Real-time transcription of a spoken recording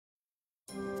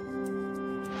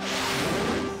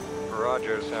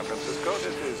Roger, San Francisco.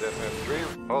 This is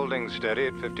FM3, holding steady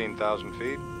at 15,000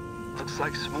 feet. Looks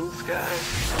like smooth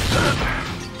skies.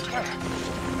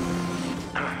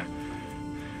 That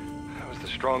was the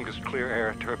strongest clear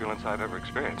air turbulence I've ever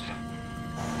experienced.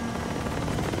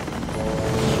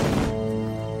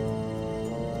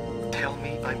 Tell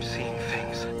me I'm seeing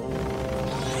things.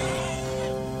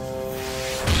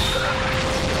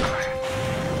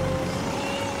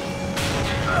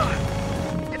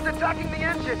 It's attacking the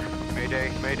engine!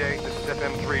 Mayday, Mayday, this is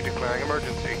FM3 declaring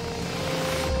emergency.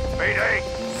 Mayday!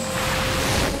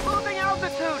 Losing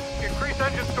altitude! Increase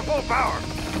engines to full power!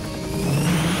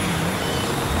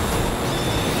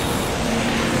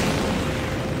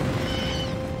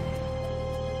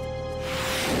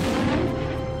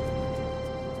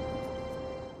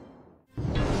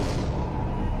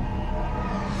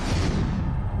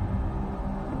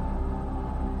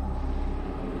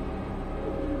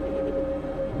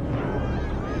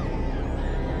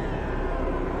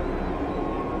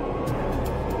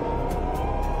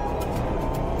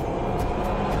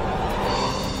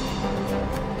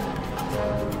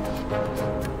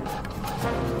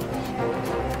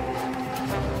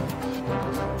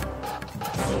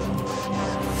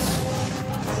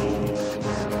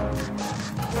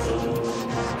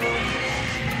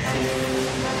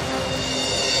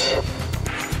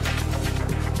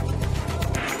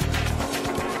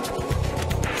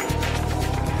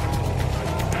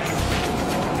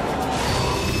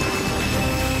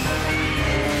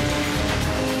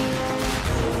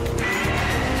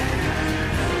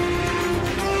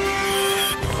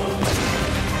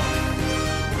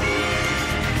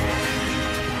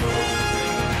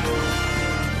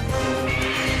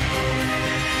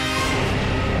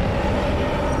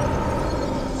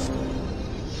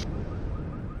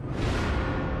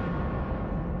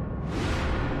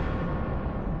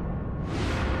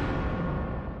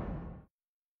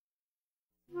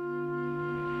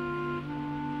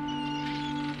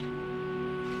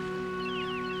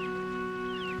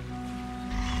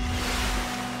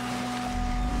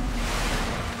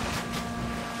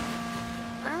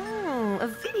 A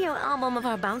video album of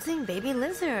our bouncing baby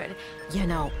lizard. You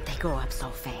know, they grow up so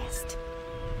fast.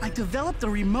 I developed a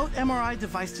remote MRI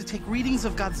device to take readings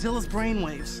of Godzilla's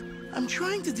brainwaves. I'm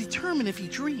trying to determine if he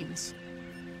dreams.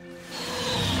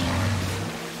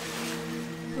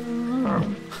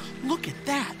 Look at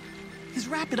that! His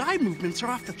rapid eye movements are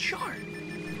off the chart.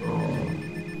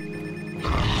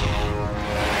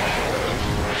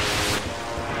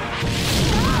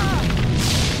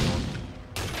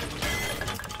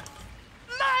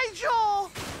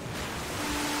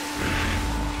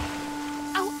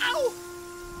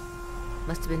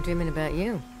 Must have been dreaming about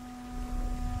you.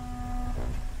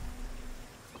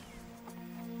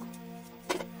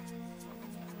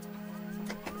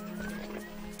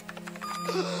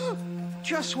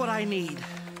 Just what I need.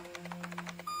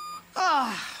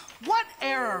 What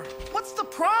error? What's the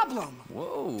problem?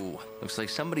 Whoa, looks like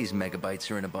somebody's megabytes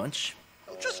are in a bunch.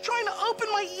 I'm just trying to open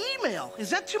my email. Is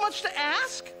that too much to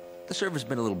ask? The server's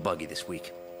been a little buggy this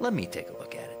week. Let me take a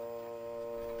look at it.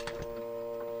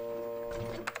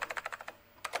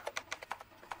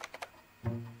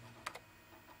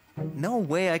 No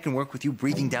way I can work with you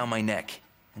breathing down my neck.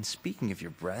 And speaking of your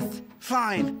breath...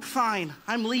 Fine, fine.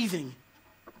 I'm leaving.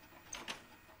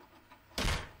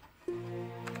 You've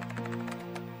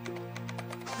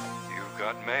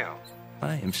got mail.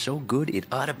 I am so good it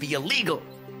ought to be illegal.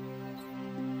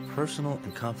 Personal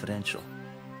and confidential.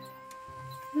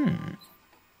 None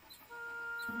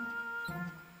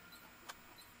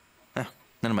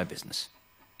of my business.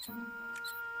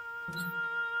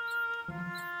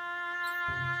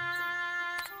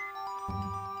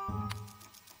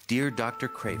 Dear Dr.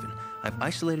 Craven, I've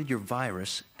isolated your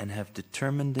virus and have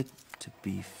determined it to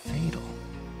be fatal.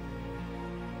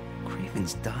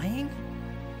 Craven's dying?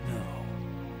 No.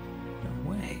 No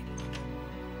way.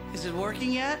 Is it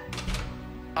working yet?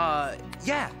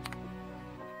 Yeah.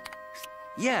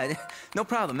 Yeah, no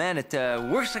problem, man. It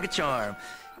works like a charm.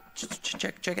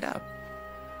 Check it out.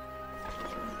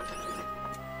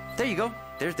 There you go.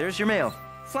 There's your mail.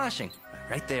 Flashing.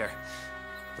 Right there.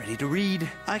 Ready to read.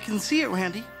 I can see it,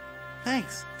 Randy.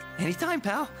 Thanks. Anytime,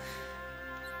 pal.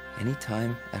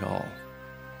 Anytime at all.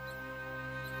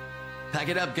 Pack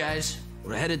it up, guys.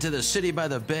 We're headed to the city by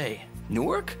the bay.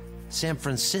 Newark? San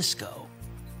Francisco.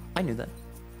 I knew that.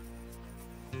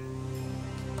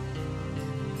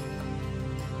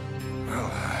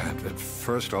 Well, at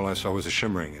first all I saw was a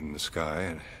shimmering in the sky,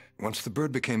 and once the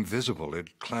bird became visible,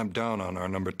 it clamped down on our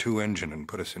number 2 engine and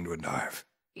put us into a dive.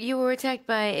 You were attacked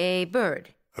by a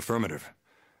bird. Affirmative.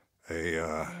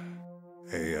 A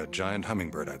giant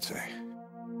hummingbird, I'd say.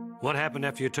 What happened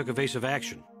after you took evasive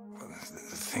action? Well, the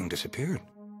thing disappeared.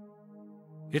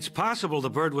 It's possible the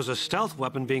bird was a stealth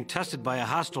weapon being tested by a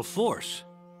hostile force.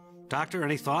 Doctor,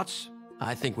 any thoughts?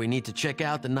 I think we need to check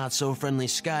out the not-so-friendly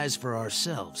skies for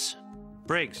ourselves.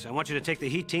 Briggs, I want you to take the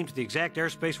heat team to the exact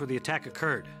airspace where the attack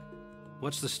occurred.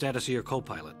 What's the status of your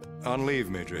co-pilot? On leave,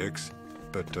 Major Hicks.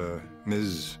 But,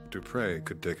 Ms. Dupre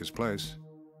could take his place.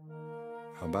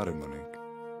 How about it, Monique?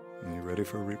 Are you ready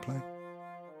for a replay?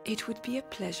 It would be a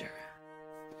pleasure.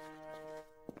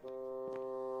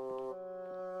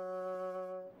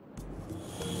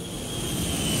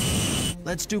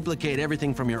 Let's duplicate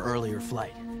everything from your earlier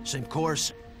flight. Same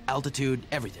course, altitude,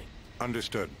 everything.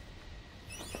 Understood.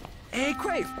 Hey,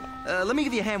 Crave, let me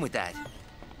give you a hand with that.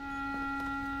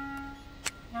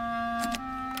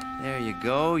 There you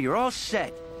go, you're all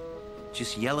set.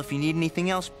 Just yell if you need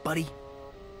anything else, buddy.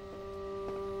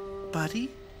 Buddy?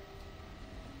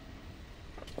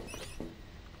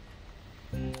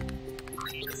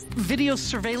 Video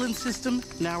surveillance system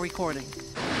now recording.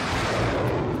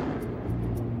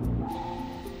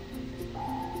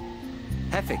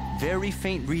 Hefik, very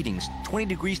faint readings, 20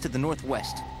 degrees to the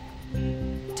northwest.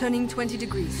 Turning 20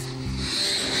 degrees.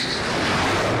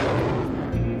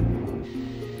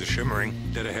 The shimmering,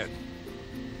 dead ahead.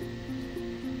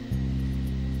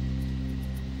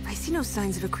 I see no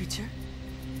signs of a creature.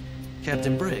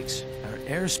 Captain Briggs, our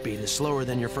airspeed is slower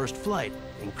than your first flight.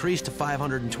 Increased to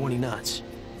 520 knots.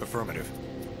 Affirmative.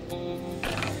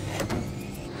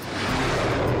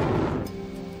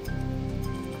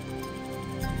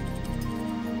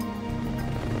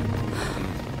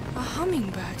 A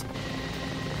hummingbird.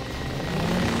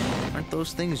 Aren't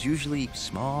those things usually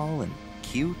small and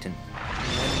cute and...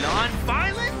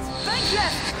 Non-violent? Thank you!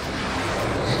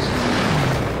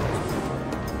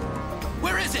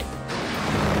 Where is it?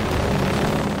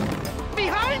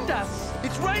 Behind us!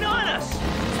 It's right on us!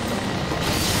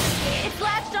 It's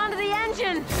latched onto the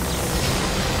engine!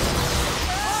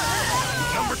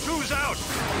 Number 2's out!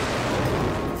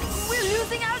 We're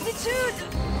losing altitude!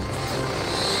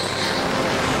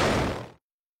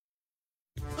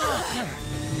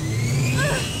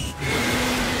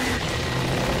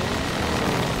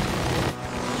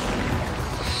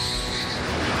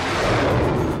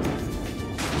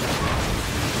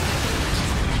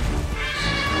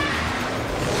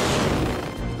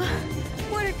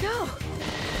 Where'd it go?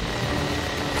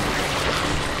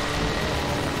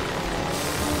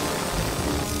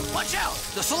 Watch out!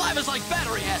 The saliva's like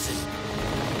battery acid!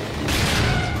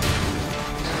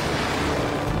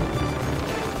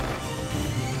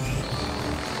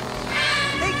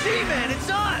 Hey, G-Man, it's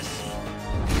us!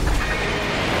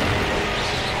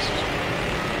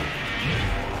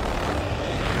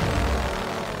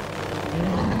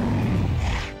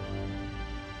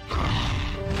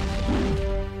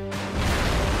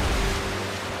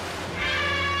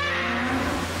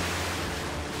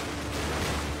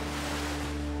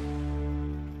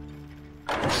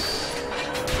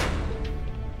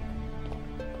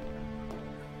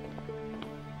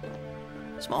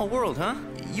 Small world, huh?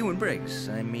 You and Briggs.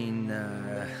 I mean,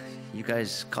 you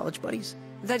guys college buddies?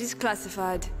 That is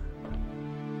classified.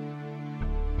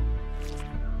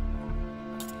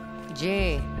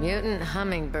 Gee, mutant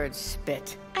hummingbird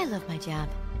spit. I love my job.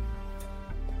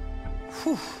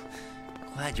 Whew.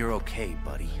 Glad you're okay,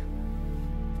 buddy.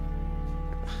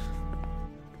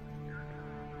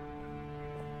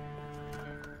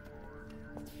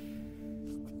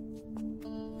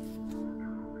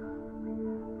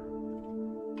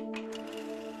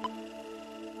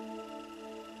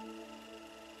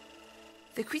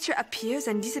 The creature appears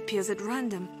and disappears at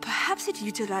random. Perhaps it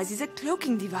utilizes a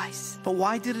cloaking device. But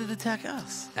why did it attack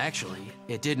us? Actually,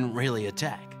 it didn't really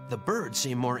attack. The bird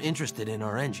seemed more interested in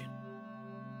our engine.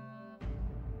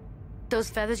 Those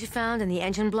feathers you found in the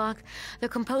engine block, they're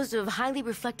composed of highly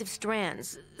reflective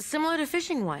strands, similar to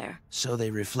fishing wire. So they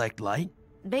reflect light?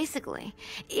 Basically,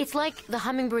 it's like the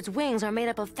hummingbird's wings are made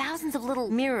up of thousands of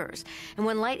little mirrors, and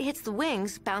when light hits the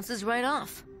wings, bounces right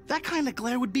off. That kind of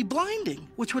glare would be blinding,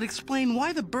 which would explain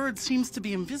why the bird seems to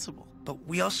be invisible. But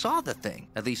we all saw the thing,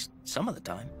 at least some of the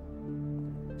time.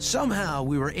 Somehow,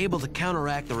 we were able to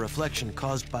counteract the reflection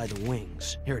caused by the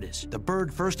wings. Here it is. The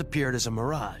bird first appeared as a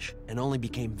mirage, and only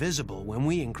became visible when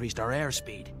we increased our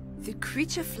airspeed. The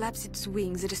creature flaps its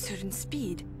wings at a certain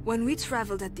speed. When we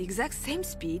traveled at the exact same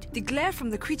speed, the glare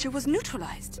from the creature was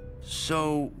neutralized.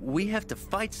 So, we have to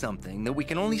fight something that we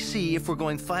can only see if we're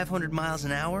going 500 miles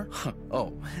an hour?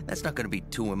 Oh, that's not gonna be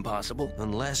too impossible.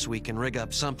 Unless we can rig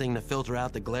up something to filter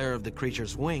out the glare of the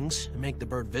creature's wings and make the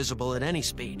bird visible at any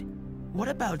speed. What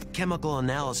about chemical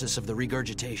analysis of the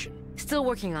regurgitation? Still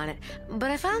working on it,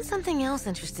 but I found something else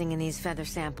interesting in these feather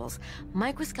samples.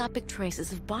 Microscopic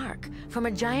traces of bark from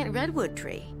a giant redwood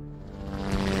tree.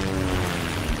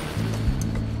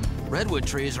 Redwood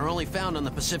trees are only found on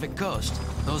the Pacific coast.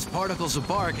 Those particles of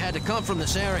bark had to come from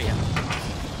this area.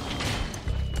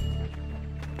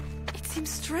 It seems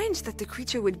strange that the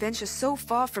creature would venture so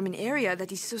far from an area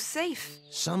that is so safe.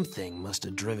 Something must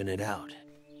have driven it out.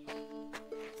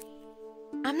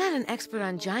 I'm not an expert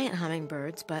on giant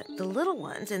hummingbirds, but the little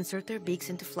ones insert their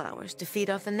beaks into flowers to feed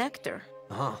off the nectar.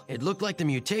 It looked like the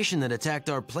mutation that attacked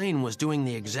our plane was doing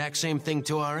the exact same thing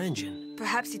to our engine.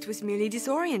 Perhaps it was merely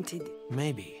disoriented.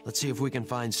 Maybe. Let's see if we can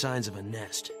find signs of a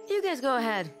nest. You guys go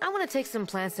ahead. I want to take some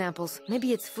plant samples.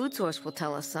 Maybe its food source will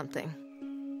tell us something.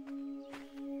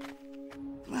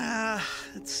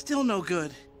 It's still no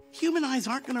good. Human eyes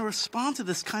aren't going to respond to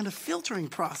this kind of filtering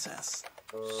process.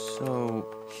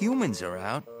 So, humans are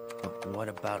out, but what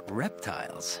about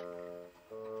reptiles?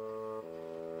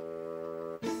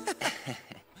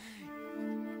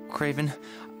 Craven,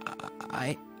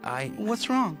 I... What's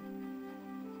wrong?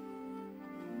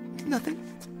 Nothing.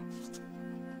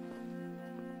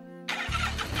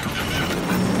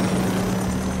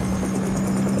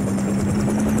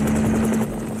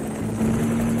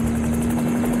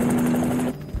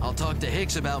 I'll talk to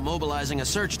Hicks about mobilizing a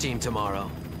search team tomorrow.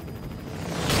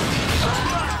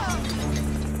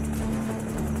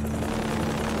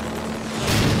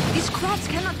 These crafts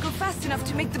cannot go fast enough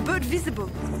to make the bird visible.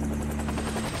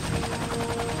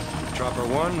 Chopper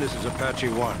 1, this is Apache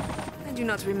 1. I do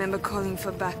not remember calling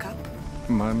for backup.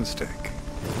 My mistake.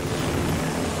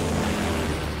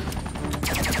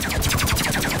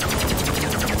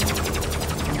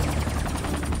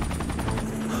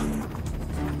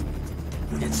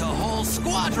 It's a whole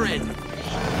squadron!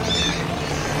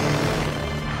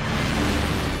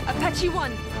 Apache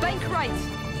 1, bank right.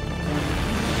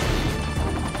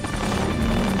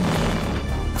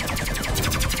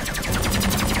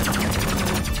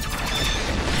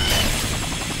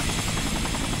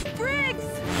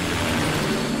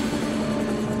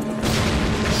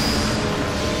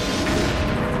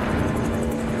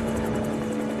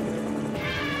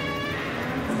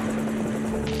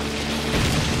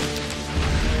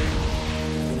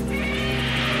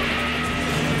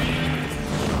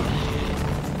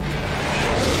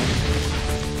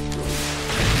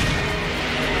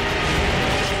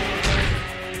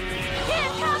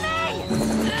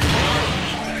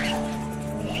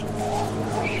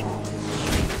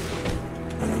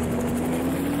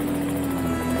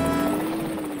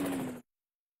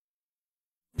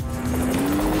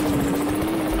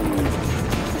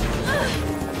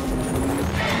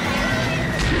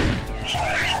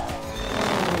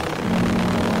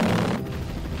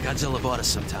 Godzilla bought us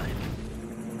some time.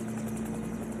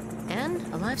 And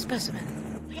a live specimen.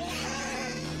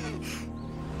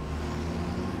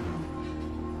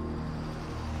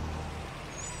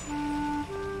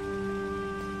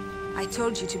 I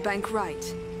told you to bank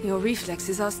right. Your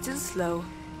reflexes are still slow.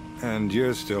 And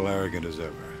you're still arrogant as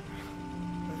ever.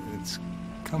 It's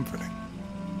comforting.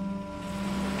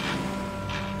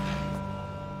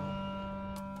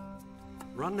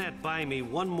 Run that by me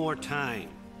one more time.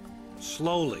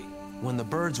 Slowly. When the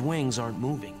bird's wings aren't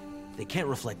moving, they can't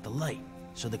reflect the light,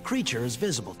 so the creature is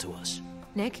visible to us.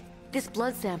 Nick, this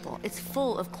blood sample, it's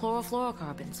full of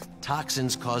chlorofluorocarbons.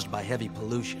 Toxins caused by heavy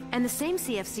pollution. And the same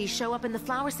CFCs show up in the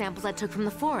flower samples I took from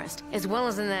the forest, as well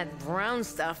as in that brown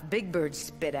stuff Big Bird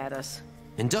spit at us.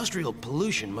 Industrial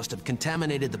pollution must have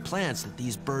contaminated the plants that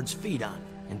these birds feed on,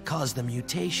 and caused the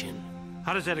mutation.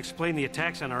 How does that explain the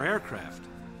attacks on our aircraft?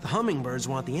 The hummingbirds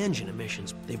want the engine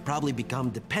emissions. They've probably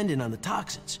become dependent on the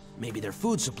toxins. Maybe their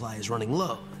food supply is running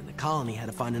low, and the colony had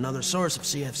to find another source of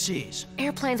CFCs.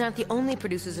 Airplanes aren't the only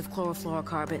producers of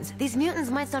chlorofluorocarbons. These mutants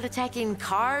might start attacking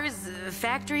cars,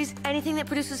 factories, anything that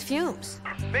produces fumes.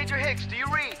 Major Hicks, do you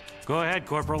read? Go ahead,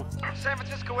 Corporal. San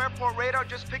Francisco airport radar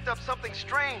just picked up something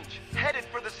strange, headed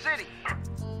for the city.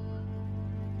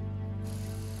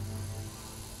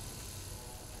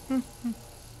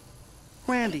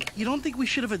 Randy, you don't think we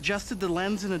should have adjusted the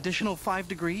lens an additional 5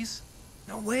 degrees?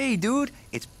 No way, dude.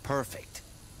 It's perfect.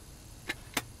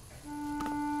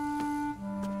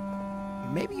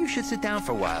 Maybe you should sit down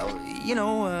for a while. You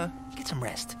know, get some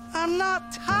rest. I'm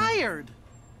not tired!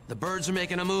 The birds are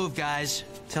making a move, guys.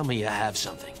 Tell me you have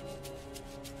something.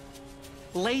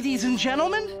 Ladies and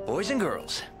gentlemen, Boys and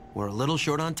girls. We're a little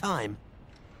short on time.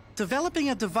 developing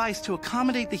a device to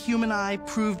accommodate the human eye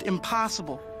proved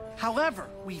impossible. However,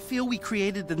 we feel we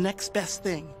created the next best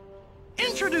thing.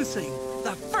 Introducing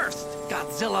the first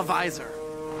Godzilla visor.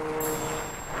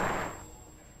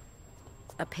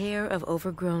 A pair of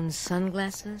overgrown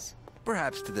sunglasses?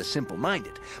 perhaps to the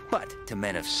simple-minded, but to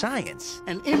men of science.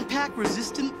 An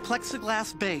impact-resistant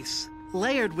plexiglass base,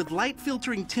 layered with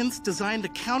light-filtering tints designed to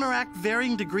counteract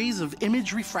varying degrees of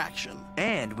image refraction.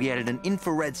 And we added an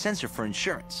infrared sensor for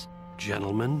insurance.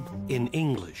 Gentlemen, in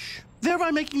English.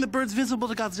 Thereby making the birds visible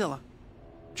to Godzilla.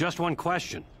 Just one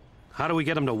question. How do we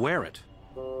get him to wear it?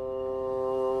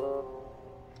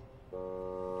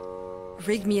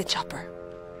 Rig me a chopper.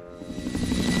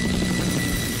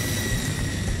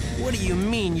 What do you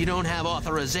mean you don't have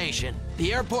authorization?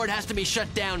 The airport has to be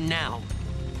shut down now.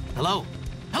 Hello?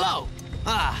 Hello?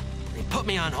 Ah, they put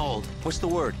me on hold. What's the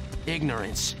word?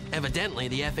 Ignorance. Evidently,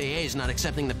 the FAA is not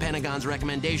accepting the Pentagon's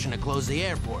recommendation to close the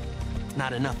airport.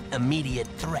 Not enough immediate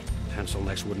threat. Pencil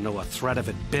necks wouldn't know a threat if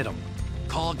it bit him.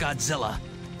 Call Godzilla.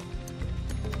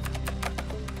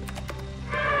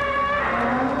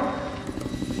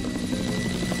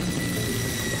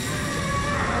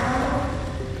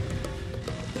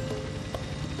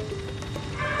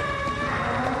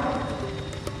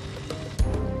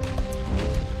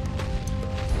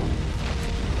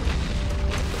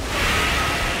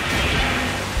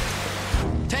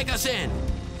 Take us in.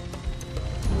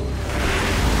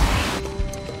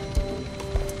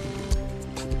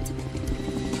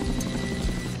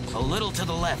 A little to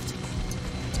the left.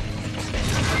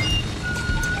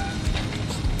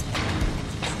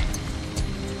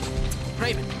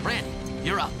 Craven, Randy,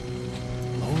 you're up.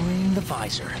 Lowering the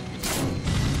visor.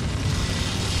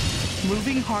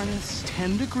 Moving harness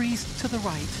 10 degrees to the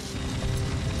right.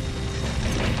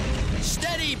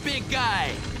 Steady, big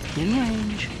guy! In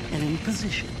range and in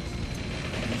position.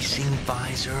 Releasing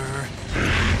visor.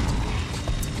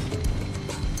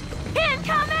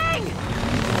 Incoming!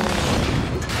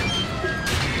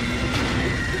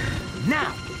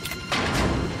 Now!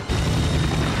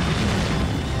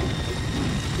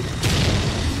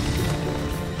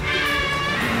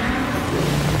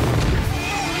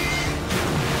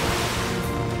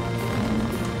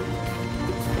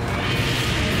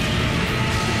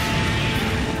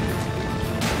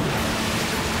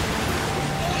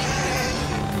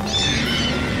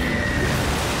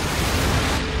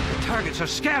 Targets are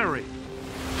scattering.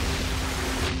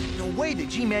 No way the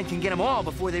G-Man can get them all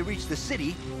before they reach the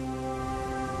city.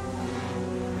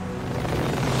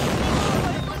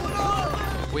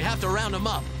 We have to round them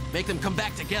up. Make them come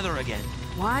back together again.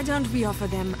 Why don't we offer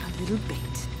them a little bait?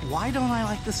 Why don't I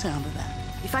like the sound of that?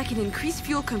 If I can increase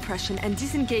fuel compression and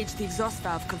disengage the exhaust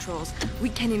valve controls, we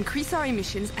can increase our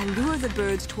emissions and lure the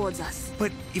birds towards us.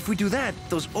 But if we do that,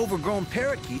 those overgrown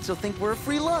parakeets will think we're a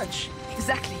free lunch.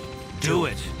 Exactly. Do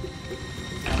it.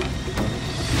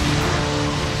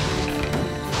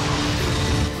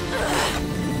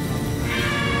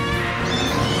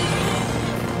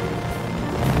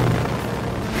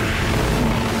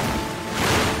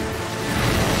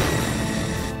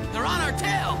 They're on our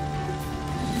tail!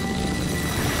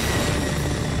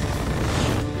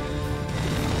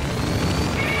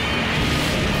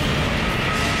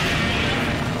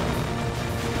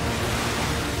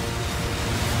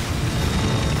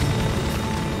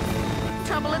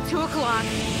 Trouble at 2 o'clock.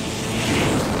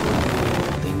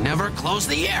 They never close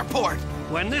the airport!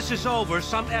 When this is over,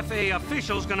 some FAA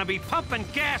official's gonna be pumping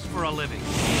gas for a living.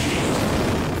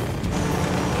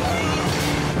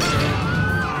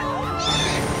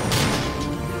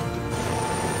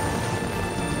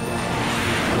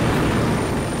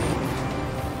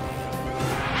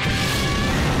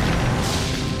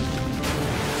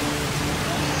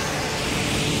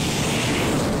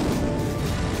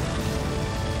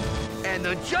 And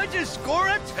the judges score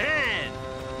a 10!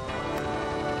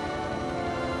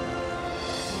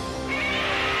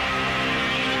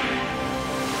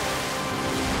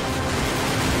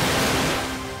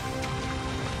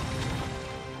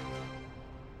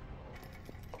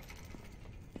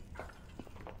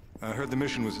 I heard the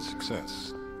mission was a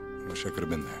success. Wish I could have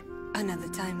been there. Another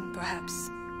time, perhaps.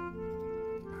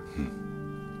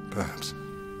 Perhaps.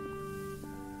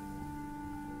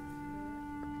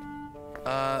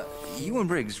 You and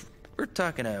Briggs, we're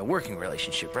talking a working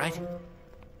relationship, right?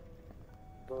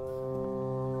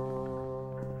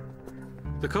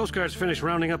 The Coast Guard's finished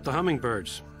rounding up the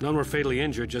hummingbirds. None were fatally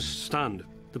injured, just stunned.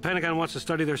 The Pentagon wants to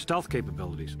study their stealth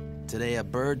capabilities. Today a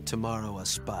bird, tomorrow a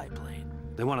spy plane.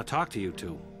 They want to talk to you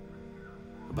two.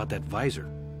 About that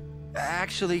visor.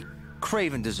 Actually,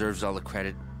 Craven deserves all the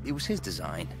credit. It was his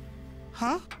design.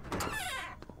 Huh?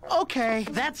 Okay,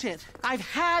 that's it. I've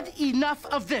had enough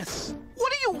of this.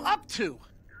 What are you up to?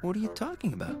 What are you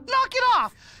talking about? Knock it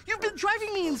off! You've been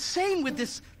driving me insane with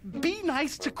this be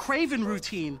nice to Craven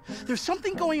routine. There's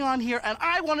something going on here, and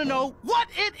I want to know what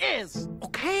it is!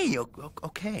 Okay,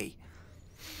 okay.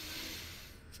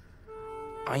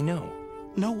 I know.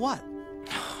 Know what?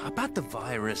 About the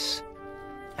virus.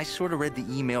 I sort of read the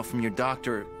email from your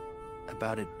doctor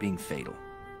about it being fatal.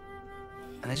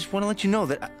 And I just want to let you know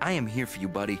that I am here for you,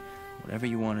 buddy. Whatever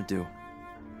you want to do.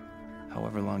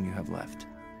 However long you have left.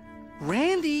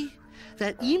 Randy,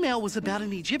 that email was about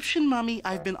an Egyptian mummy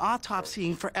I've been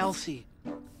autopsying for Elsie.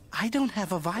 I don't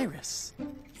have a virus.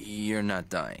 You're not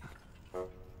dying.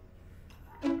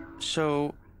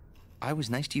 So, I was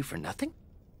nice to you for nothing?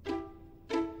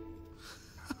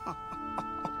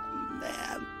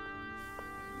 Man.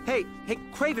 Hey,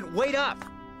 Craven, wait up!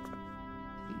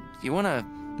 You wanna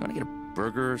get a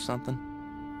burger or something?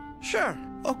 Sure,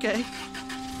 okay.